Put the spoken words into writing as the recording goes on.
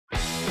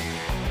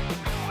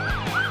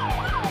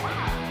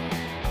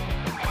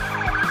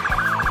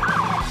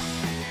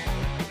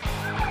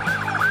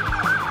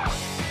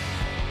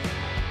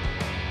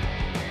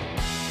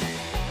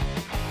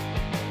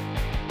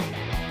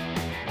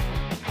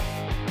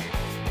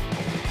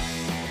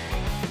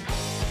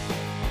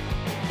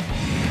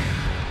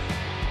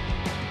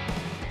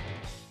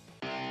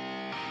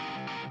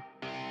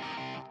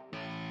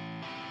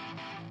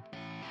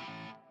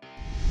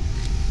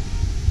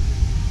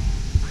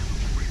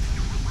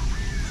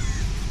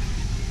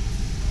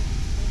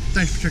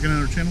Thanks for checking out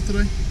our channel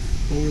today.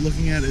 What we're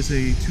looking at is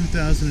a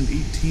 2018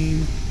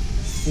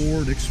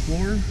 Ford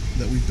Explorer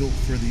that we built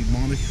for the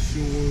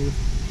Montefiore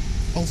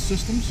Health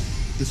Systems.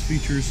 This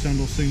features Sound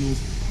Off Signal's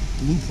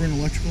Blueprint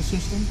electrical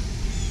system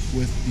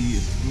with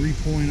the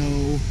 3.0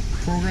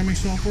 programming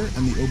software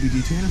and the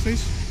OBD2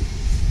 interface.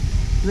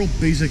 Real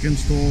basic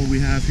install we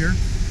have here.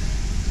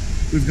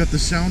 We've got the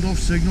Sound Off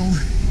Signal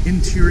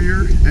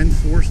interior and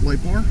force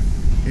light bar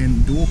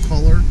in dual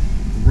color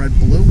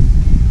red-blue.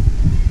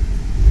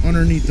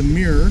 Underneath the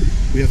mirror,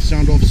 we have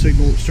Sound Off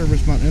Signal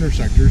service mount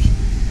intersectors,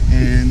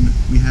 and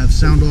we have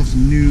Sound Off's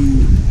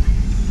new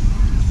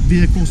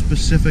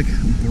vehicle-specific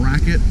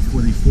bracket for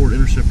the Ford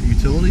Interceptor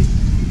utility.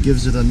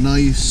 Gives it a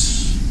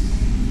nice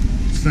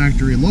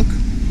factory look,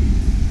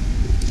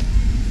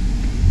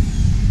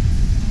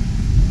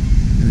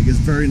 and it gives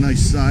very nice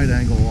side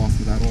angle off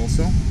of that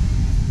also.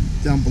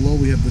 Down below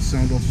we have the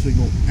Sound Off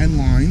Signal end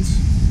lines.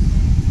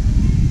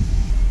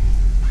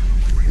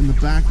 In the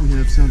back we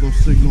have Sound Off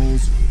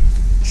Signal's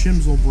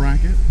Chimsel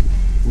bracket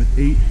with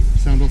 8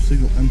 Sound Off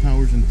Signal end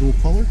powers in dual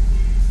color,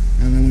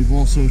 and then we've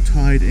also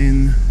tied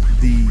in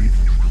the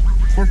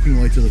parking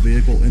lights of the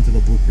vehicle into the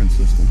Blueprint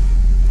system.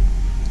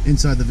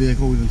 Inside the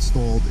vehicle we've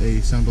installed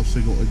a Sound Off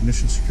Signal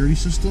ignition security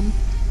system,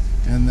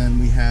 and then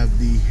we have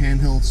the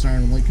handheld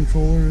siren light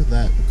controller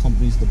that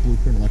accompanies the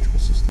Blueprint electrical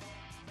system.